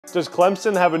Does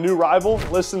Clemson have a new rival?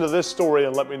 Listen to this story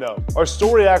and let me know. Our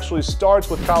story actually starts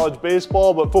with college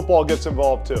baseball, but football gets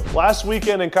involved too. Last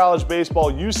weekend in college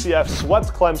baseball, UCF swept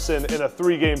Clemson in a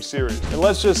 3-game series. And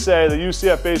let's just say the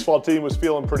UCF baseball team was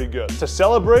feeling pretty good. To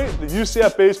celebrate, the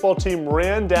UCF baseball team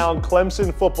ran down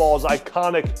Clemson football's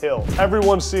iconic hill.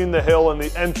 Everyone's seen the hill and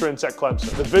the entrance at Clemson.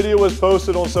 The video was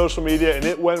posted on social media and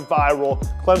it went viral.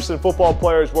 Clemson football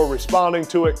players were responding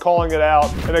to it, calling it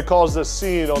out, and it caused a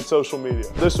scene on social media.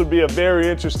 This would be a very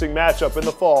interesting matchup in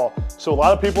the fall, so a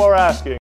lot of people are asking,